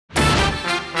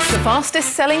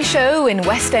fastest selling show in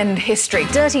West End history.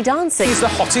 Dirty Dancing is the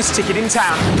hottest ticket in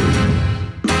town.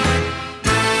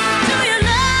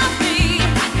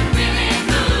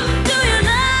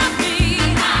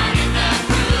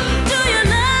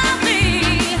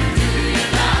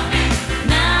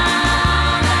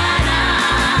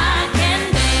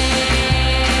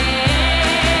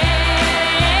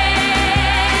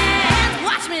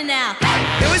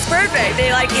 It was perfect. They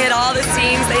hit all the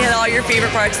scenes. They hit all your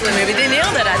favorite parts of the movie. They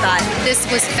nailed it, I thought. This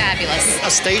was fabulous. Our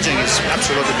staging is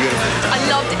absolutely beautiful. I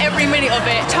loved every minute of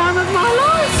it. Time of my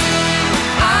life.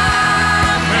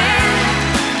 I had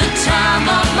the time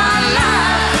of my